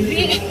ಮಾಡ್ತೀವಿ.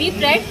 ಡೀಪ್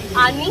ರೆಡ್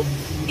ಆರ್ಮಿ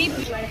ಡೀಪ್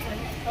ಮಾಡಕ್ಕೆ.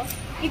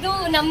 ಇದು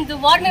ನಮ್ಮದು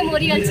ವಾರ್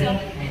ಮೆಮೋರಿಯಲ್ ಸರ್.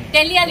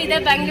 ಡೆಲ್ಲಿಯಲ್ಲಿದೆ,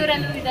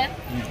 ಬ್ಯಾಂಗ್ಳೂರಲ್ಲೂ ಇದೆ.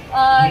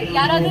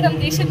 ಯಾರಾದರೂ ನಮ್ಮ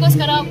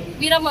ದೇಶಕ್ಕೋಸ್ಕರ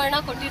ವೀರಮರಣ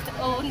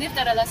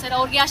ಹೊಂದಿರ್ತಾರಲ್ಲ ಸರ್,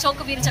 ಅವ್ರಿಗೆ ಅಶೋಕ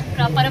ವೀರ ಚಕ್ರ,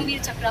 ಪರಮವೀರ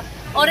ಚಕ್ರ,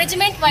 ಅವ್ರ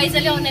ರೆಜಿಮೆಂಟ್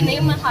ವೈಸಲ್ಲಿ ಅವ್ರನ್ನ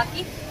ನೇಮ್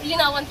ಹಾಕಿ ಇಲ್ಲಿ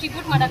ನಾವು ಒಂದು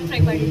ಟ್ರಿಬ್ಯೂಟ್ ಮಾಡೋಕ್ಕೆ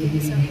ಟ್ರೈ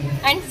ಮಾಡಿದ್ದೀವಿ ಸರ್.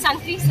 ಆ್ಯಂಡ್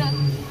ಸಂತ್ರಿ ಸರ್,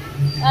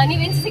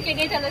 ನೀವು NCC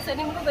ಕೆಡೆಟ್ ಅಲ್ಲ ಸರ್,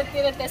 ನಿಮಗೂ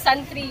ಗೊತ್ತಿರುತ್ತೆ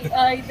ಸಂತ್ರಿ.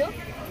 ಇದು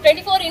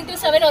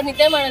 24/7 ಅವ್ರು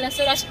ನಿದ್ದೆ ಮಾಡಲ್ಲ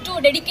ಸರ್, ಅಷ್ಟು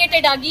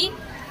ಡೆಡಿಕೇಟೆಡ್ ಆಗಿ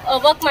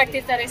ವರ್ಕ್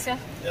ಮಾಡ್ತಿರ್ತಾರೆ ಸರ್.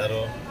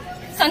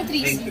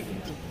 ಸಂತ್ರಿ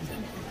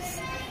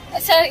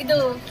ಸರ್.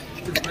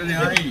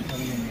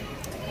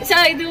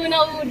 ಇದು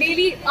ನಾವು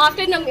ಡೈಲಿ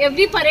ಆಫ್ಟರ್ ನಮ್ಮ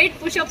ಎವ್ರಿ ಪರೇಡ್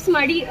ಪುಷಪ್ಸ್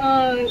ಮಾಡಿ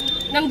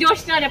ನಮ್ಮ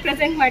ಜೋಶ್ನ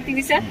ರೆಪ್ರೆಸೆಂಟ್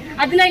ಮಾಡ್ತೀವಿ ಸರ್.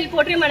 ಅದನ್ನ ಇಲ್ಲಿ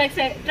ಪೋರ್ಟ್ರೇ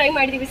ಮಾಡಕ್ಕೆ ಟ್ರೈ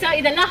ಮಾಡಿದ್ದೀವಿ ಸರ್.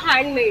 ಇದೆಲ್ಲ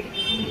ಹ್ಯಾಂಡ್ ಮೇಡ್.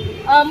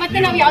 ಮತ್ತೆ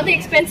ನಾವು ಯಾವುದೇ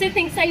ಎಕ್ಸ್ಪೆನ್ಸಿವ್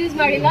ಥಿಂಗ್ಸ್ ಯೂಸ್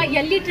ಮಾಡಿಲ್ಲ.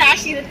 ಎಲ್ಲಿ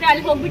ಟ್ರಾಶ್ ಇರುತ್ತೆ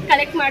ಅಲ್ಲಿ ಹೋಗ್ಬಿಟ್ಟು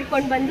ಕಲೆಕ್ಟ್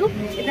ಮಾಡ್ಕೊಂಡು ಬಂದು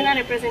ಇದನ್ನ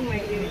ರೆಪ್ರೆಸೆಂಟ್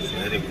ಮಾಡಿದ್ದೀವಿ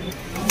ಸರ್.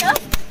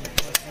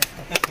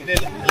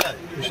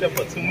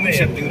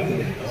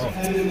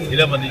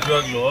 ಇಲ್ಲಮ್ಮ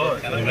ನಿಜವಾಗ್ಲೂ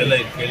ನೀವೆಲ್ಲ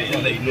ಇದು ಕೇಳಿ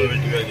ಎಲ್ಲ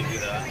ಇನ್ನೋವೇಟಿವ್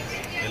ಆಗಿದ್ದೀರಾ.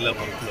 ಎಲ್ಲ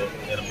ಮಕ್ಕಳು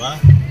ಏನಮ್ಮ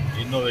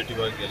ಇನ್ನೋವೇಟಿವ್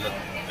ಆಗಿ ಎಲ್ಲ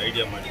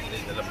ಐಡಿಯಾ ಮಾಡಿದ್ರೆ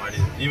ಇದೆಲ್ಲ ಮಾಡಿ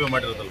ನೀವೇ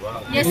ಮಾಡಿರೋದಲ್ವಾ?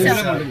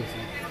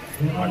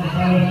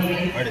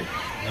 ಮಾಡಿ.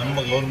 ನಮ್ಮ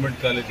ಗೌರ್ಮೆಂಟ್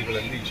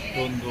ಕಾಲೇಜುಗಳಲ್ಲಿ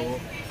ಇಷ್ಟೊಂದು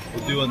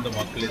ಬುದ್ಧಿವಂತ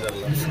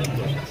ಮಕ್ಕಳಿದಾರಲ್ಲ,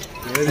 ಸಂತೋಷ.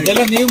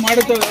 ಇದೆಲ್ಲ ನೀವು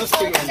ಮಾಡುತ್ತ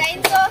ವ್ಯವಸ್ಥೆ.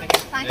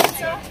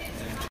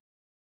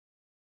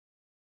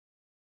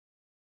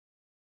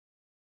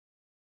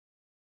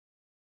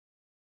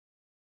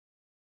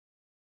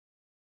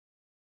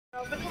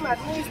 Draupadi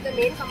Murmu is the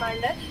main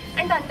commander,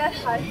 and under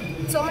her,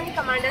 so many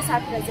commanders are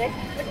present.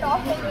 The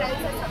top 10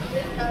 ranks are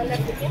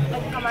lieutenant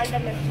and commander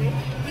lieutenant.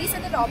 These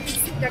are the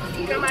topics that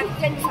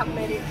Vikramaditya and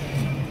submarine.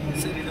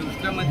 Sir, ಇದು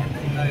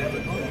ವಿಕ್ರಮಾದಿತ್ಯ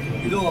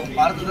ಇದು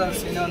ಭಾರತದ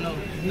ಸೇನೆಯನ್ನು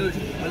ಇನ್ನೂ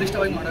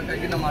ಬಲಿಷ್ಠವಾಗಿ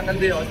ಮಾಡೋಕ್ಕಾಗಿ ನಮ್ಮ ಅಟಲ್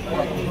ಬಿಹಾರಿ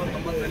ವಾಜಪೇಯಿ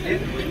 1990ರಲ್ಲಿ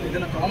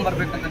ಇದನ್ನು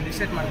ತೊಗೊಂಬರ್ಬೇಕಂತ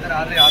decide ಮಾಡ್ತಾರೆ.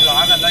 ಆದರೆ ಅದು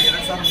ಆಗಲ್ಲ.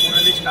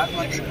 2003ರಲ್ಲಿ ಸ್ಟಾರ್ಟ್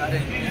ಮಾಡಿದ ಕಾರ್ಯ.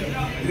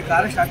 ಇದು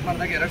ಕಾರ್ಯ ಸ್ಟಾರ್ಟ್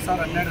ಮಾಡಿದಾಗ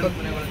 2012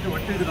 ಕೊನೆಗೊಳ್ಳುತ್ತೆ.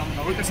 ಒಟ್ಟು ಇದು ನಮ್ಮ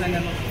ನೌಕಾ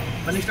ಸೈನ್ಯವನ್ನು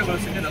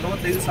ಬಲಿಷ್ಠಗೊಳಿಸೋಕ್ಕೆ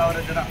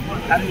 45,000 ಜನ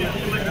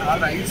ಕಾರ್ಮಿಕರು ಇದ್ದಾರೆ.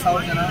 ಆದರೆ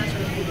 5,000 ಜನ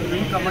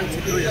ವಿನ್ ಕಮೆಂಟ್ಸ್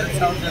ಇದ್ದರು,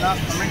 2,000 ಜನ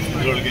ಕಮೆಂಟ್ಸ್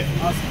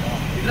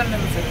ಇದರಲ್ಲಿ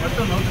ಸರ್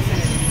ಒಟ್ಟು ನೋಟಿಸ್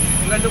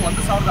ಇದರಲ್ಲಿ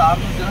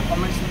 1,600 ಜನ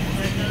ಕಮೆಂಟ್ಸ್,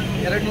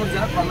 200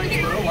 ಜನ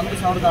ಕಮೆಂಟ್ಸ್ಗಳು,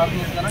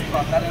 1,600 ಜನ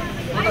ಟೋಟಲ್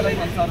ಆಗಿ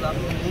 1,600,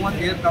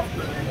 30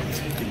 ಏರ್ಕ್ರಾಫ್ಟ್ಗಳು,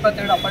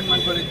 22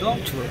 ಅಪಾಯಿಂಟ್ಮೆಂಟ್ಗಳಿದ್ದು.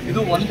 ಇದು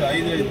ಒಂದು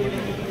 5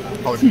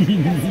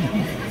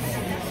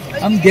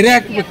 ನಮ್ಮ ಗೆರೆ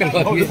ಹಾಕ್ಬೇಕಲ್ವ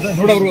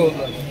ನೋಡೋರು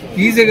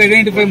ಈಸಿಯಾಗಿ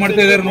ಐಡೆಂಟಿಫೈ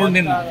ಮಾಡ್ತಾ ಇದ್ದಾರೆ ನೋಡಿ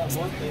ನಿನ್ನ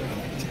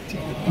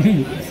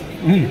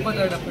 22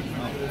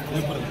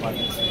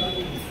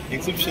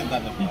 ಎಕ್ಸಿಬಿಷನ್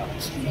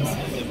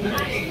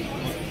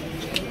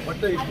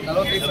ಒಟ್ಟು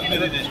 45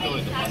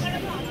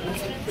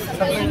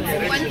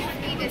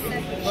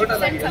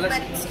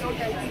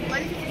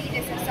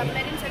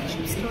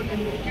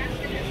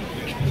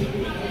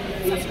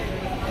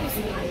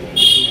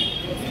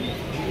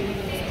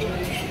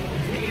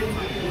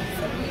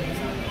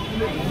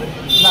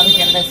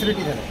 ಅದಕ್ಕೆ 2 ಹೆಸರು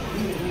ಇಟ್ಟಿದ್ದಾರೆ,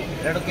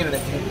 2ಕ್ಕೆ 2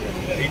 ಹೆಸರು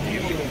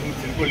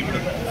ತಿಳ್ಕೊಳ್ಳಿ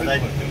ಬಿಡೋದು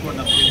ಅದಾಯ್ತು. ತಿಳ್ಕೊಂಡು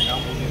ನಮಗೆ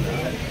ನಾವು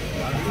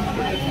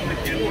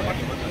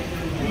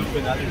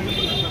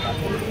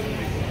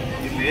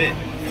ಇಲ್ಲಿ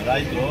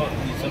ಅದಾಯಿತು.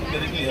 ಈ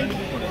ಸಬ್ಕರಿಗೆ 2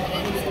 ತಿಳ್ಕೊಂಡು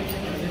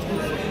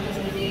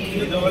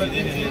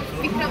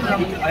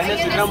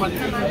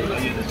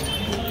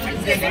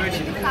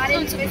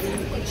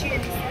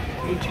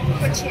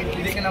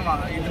ಇದಕ್ಕೆ ನಮ್ಮ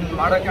ಇದನ್ನು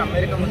ಮಾಡೋಕ್ಕೆ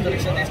ಅಮೆರಿಕ ಮತ್ತು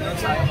ರಷ್ಯಾ ದೇಶದವರು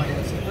ಸಹಾಯ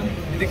ಮಾಡಿದ್ದಾರೆ ಸರ್.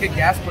 ಇದಕ್ಕೆ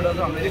ಗ್ಯಾಸ್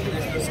ಬಿಡೋದು ಅಮೆರಿಕ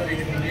ದೇಶದವರು ಸರ್.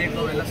 ಇದಕ್ಕೆ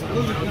ಬೇಕು ಎಲ್ಲ ಸರ್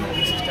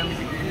ಸಿಸ್ಟಮ್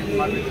ಇದಕ್ಕೆ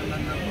ಮಾಡಬೇಕು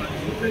ನನ್ನ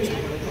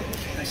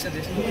ರಷ್ಯಾ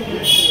ದೇಶದವರು.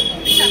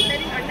 ಸರ್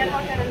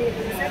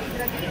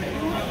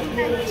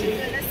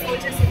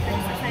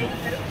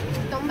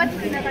 90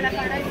 ದಿನಗಳ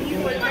ಕಾಲ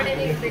ನೀರು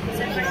ಒಳಗಡೆನೇ ಇರಬೇಕು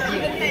ಸರ್.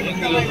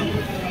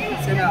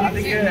 ಸರ್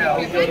ಅದಕ್ಕೆ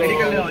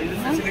ಮೆಡಿಕಲ್ ಇದು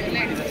ಫೆಸಿಲಿಟಿ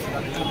ಮಾಡಿದ್ದಾರೆ ಸರ್.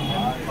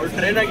 ಅವ್ರು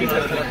ಟ್ರೈನ್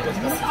ಆಗಿದ್ದಾರೆ ಸರ್.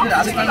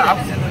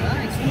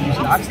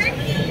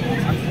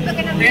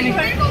 ಅದಕ್ಕೆಲ್ಲ ಟ್ರೈನಿಂಗ್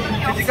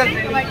ಫಿಸಿಕಲ್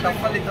ಟ್ರೈನಿಂಗ್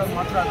ಟಫಲ್ಲಿದ್ದವ್ರು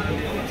ಮಾತ್ರ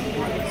ಅದರಲ್ಲಿ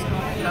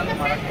ಇಲ್ಲಾಂದ್ರೆ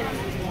ಮಾಡೋಕ್ಕೆ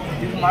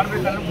ಇದು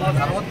ಮಾಡಬೇಕಂದ್ರೆ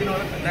 60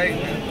 ದಿನವರೆಗೆ ಕಡ್ಡಾಯ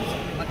ಇದೆ.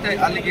 ಮತ್ತು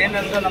ಅಲ್ಲಿಗೆ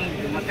ಏನಂದ್ರೆ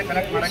ನಮ್ಗೆ ಮತ್ತೆ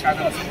ಕನೆಕ್ಟ್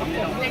ಮಾಡೋಕ್ಕಾಗಲ್ಲ ಸರ್.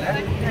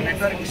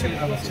 ನೆಟ್ವರ್ಕ್ ಇಶ್ಯೂ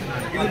ಇರೋಲ್ಲ ಸರ್.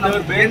 ಇದು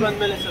ನಮ್ಗೆ ಬೇರೆ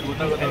ಬಂದಮೇಲೆ ಸರ್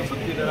ಗೊತ್ತಾಗುತ್ತೆ ಅವ್ರು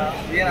ಬರ್ತಿದ್ದಾರಾ,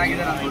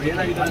 ಏನಾಗಿದೆ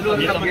ಅಲ್ಲೂ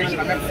ಅಂತ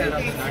ಕನೆಕ್ಟ್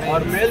ಇರೋದು.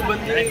 ಅವ್ರ ಮೇಲೆ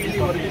ಬಂದರೆ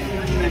ಇಲ್ಲಿವರೆಗೆ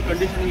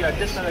ಕಂಡೀಷನ್ಗೆ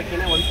ಅಡ್ಜಸ್ಟ್ ಆಗೋಕ್ಕೆ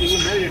 1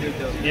 ತಿಂಗಳು ಮೇಲೆ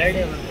ಹಿಡಿಯುತ್ತೆ.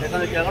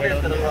 ಯಾಕಂದರೆ ಕೆಳಗಡೆ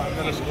ಇರ್ತಾರಲ್ಲ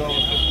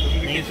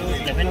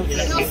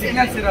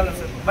ಸಿಗ್ನಲ್ಸ್ ಇರಲ್ಲ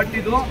ಸರ್. ಬಟ್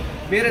ಇದು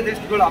ಬೇರೆ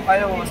ದೇಶಗಳು ಅಪಾಯ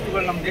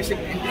ವಸ್ತುಗಳು ನಮ್ಮ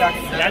ದೇಶಕ್ಕೆ ಎಂಟ್ರಿ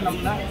ಆಗ್ತಿದ್ದಾರೆ,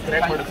 ನಮ್ಮನ್ನ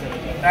ಟ್ರ್ಯಾಕ್ ಮಾಡುತ್ತೆ ಸರ್.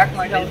 ಟ್ರ್ಯಾಕ್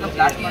ಮಾಡಿ ಅವ್ರನ್ನ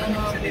ಬ್ಲಾಸ್ಟ್ ಮಾಡೋ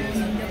ಫೆಸಿಲಿಟಿ ಇದೆ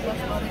ಸರ್.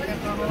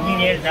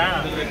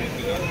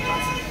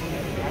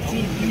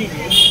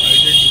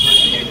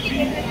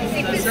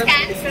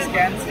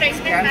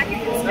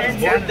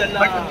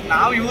 ಬಟ್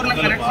ನಾವು ಇವ್ರನ್ನ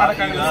ಕನೆಕ್ಟ್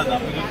ಮಾಡೋಕ್ಕಾಗಲ್ಲ.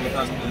 ನಮಗೆ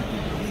ಗೊತ್ತಾಗ್ತದೆ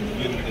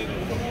ಮೇಲ್ಗಡೆ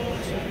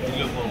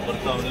ಇಲ್ಲೊಬ್ಬ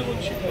ಬರ್ತಾವೆ,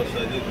 ಒಂದು ಶಿಪ್ ಬರ್ತಾ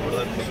ಇದೆ,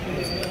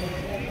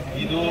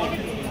 ಇದು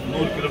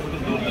 100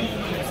 ಕಿಲೋಮೀಟರ್ ದೂರದಲ್ಲಿ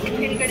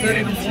ಸರ್.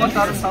 ಇದು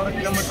 36,000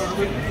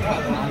 ಕಿಲೋಮೀಟರ್ವರೆಗೂ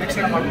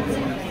ವೀಕ್ಷಣೆ ಮಾಡ್ಬೋದು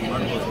ಸರ್.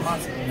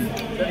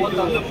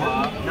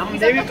 ನಮ್ಮ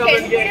ದೇವಿ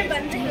ಕೆಳಗಡೆ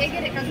ಬಂದು ಹೇಗೆ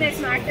ರೆಕಗ್ನೈಸ್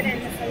ಮಾಡ್ತಾರೆ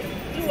ಅಂತ ಸರ್.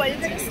 ಈ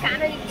ಒಳಗಡೆ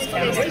ಸ್ಕ್ಯಾನರ್ ಇರುತ್ತೆ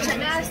ಸರ್. ಎಷ್ಟು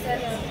ಜನ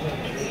ಸರ್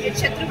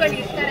ಶತ್ರುಗಳು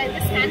ಇರ್ತಾರೆ ಅಂತ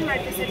ಸ್ಕ್ಯಾನ್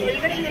ಮಾಡ್ತಾರೆ ಸರ್.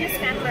 ಒಳಗಡೆಯಿಂದಲೇ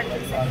ಸ್ಕ್ಯಾನ್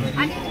ಮಾಡ್ತಾರೆ ಸರ್.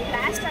 ಹಾಗೆ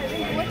ಬ್ಲಾಸ್ಟ್ ಆದರೆ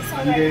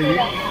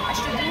 30,000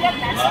 ಅಷ್ಟು ದೂರ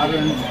ಬ್ಲಾಸ್ಟ್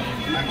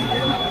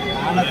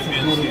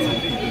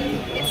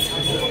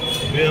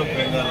ಬೇ ಆಫ್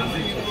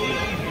ಬೆಂಗಾಲಲ್ಲಿ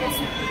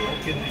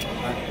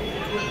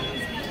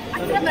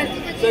ಹತ್ರ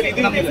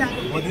ಬರ್ತಿದ್ದೆ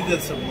ಮಧ್ಯದ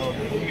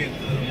ಭೂಮಿ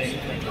ಅಂತ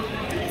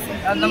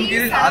ನಮ್ಗೆ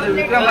ಅದು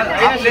ವಿಕ್ರಮ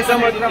ಪ್ಲೇಸ್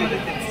ಮಾತ್ರ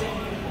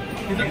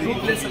ಇದು 2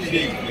 ಪ್ಲೇಸಲ್ಲಿ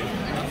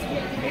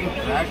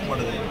ಟ್ರ್ಯಾಕ್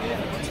ಮಾಡೋದು ಹೆಂಗೆ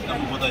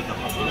ನಮ್ಗೆ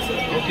ಗೊತ್ತಾಯ್ತಪ್ಪ.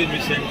 ಪ್ರೋಟೀನ್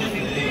ವಿಷಯ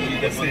ಅಂತಂದರೆ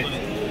ಈಗ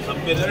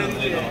ಸಂಪೇರ್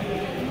ಅಂದರೆ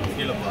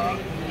ಕೇಳಪ್ಪ,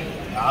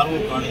 ಯಾರು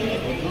ಕಾಣಿಲ್ಲ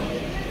ಬಂದು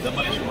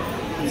ಡೆಮಾಲಿಷ್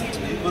ಮಾಡೋದು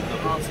ಈಗ ಬಂದು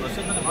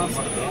ವರ್ಷದಲ್ಲಿ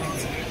ಮಾಡೋದು.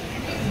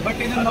 ಬಟ್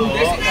ಇದು ನಮ್ಮ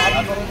ದೇಶಕ್ಕೆ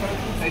ಯಾರು ಬರೋದು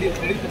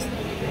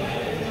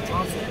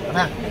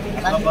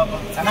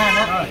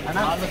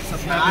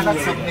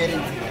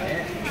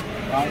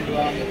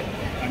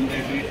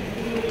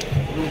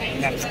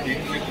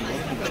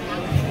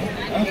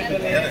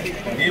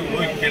ನೀವು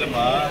ಕೇಳಮ್ಮ,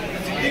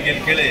 ಈಗ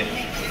ಕೇಳಿ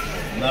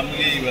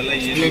ನಮಗೆ ಇವೆಲ್ಲ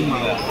ಏನಿಲ್ಲ,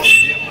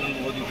 ಪೇಪರಲ್ಲಿ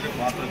ಓದಿದ್ರೆ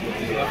ಮಾತ್ರ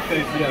ಗೊತ್ತಿಲ್ಲ.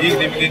 ಈಗ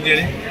ನಿಮ್ಗೆ ಏನು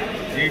ಹೇಳಿ,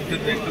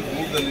 ಇಂಟರ್ನೆಟ್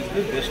ಗೂಗಲ್ ಇದ್ದು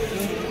ಬೆಸ್ಟ್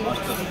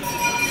ಮಾಸ್ಟರ್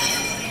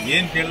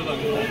ಏನು ಕೇಳಿದ್ರು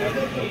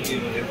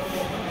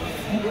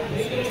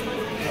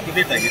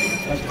ಅಪ್ಡೇಟ್ ಆಗಿದೆ.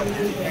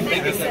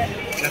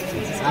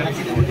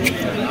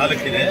 4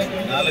 ಇದೆ,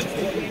 4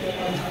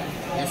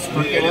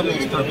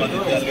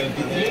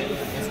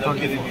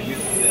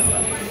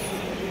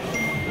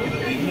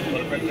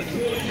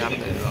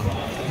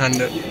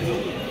 ನಂದು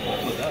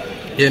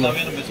ಏನು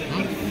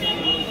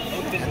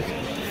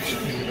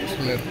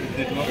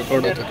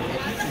ರೆಕಾರ್ಡ್ ಆಗ್ತದೆ.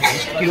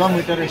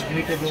 ಕಿಲೋಮೀಟರ್ ಎಷ್ಟು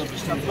ಮೀಟರ್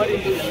ಸಬ್ಬರಿ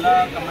ಎಲ್ಲ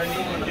ಕಮಾಂಡು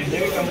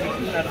ಹೇಗೆ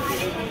ಕಮಾಂಡ್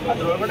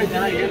ಅದರೊಳಗಡೆ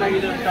ಜನ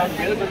ಏನಾಗಿದೆ ಅಂತ ಅವ್ರು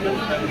ಹೇಳ್ಬೇಕು.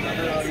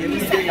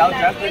 ಎಲ್ಲಿದೆ ಯಾವ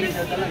ಜಾಗದಲ್ಲಿ ಇದೆ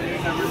ಅಂತೆಲ್ಲ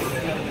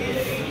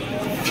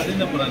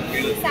ಅದರಿಂದ ನಾನು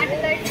ಕೇಳಿದೆ.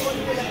 ಸ್ಯಾಟಲೈಟ್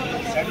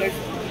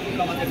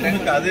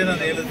ನಿಮಗೆ ಅದೇ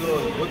ನಾನು ಹೇಳೋದು,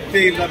 ಗೊತ್ತೇ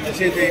ಇಲ್ಲ,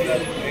 ಮೆಸೇಜೇ ಇಲ್ಲ.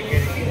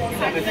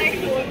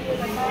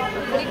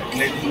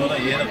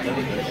 ಏನಪ್ಪ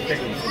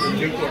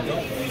ತಿಳ್ಕೊಂಡು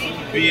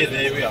BA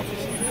ನೇವಿ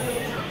ಆಫೀಸ್.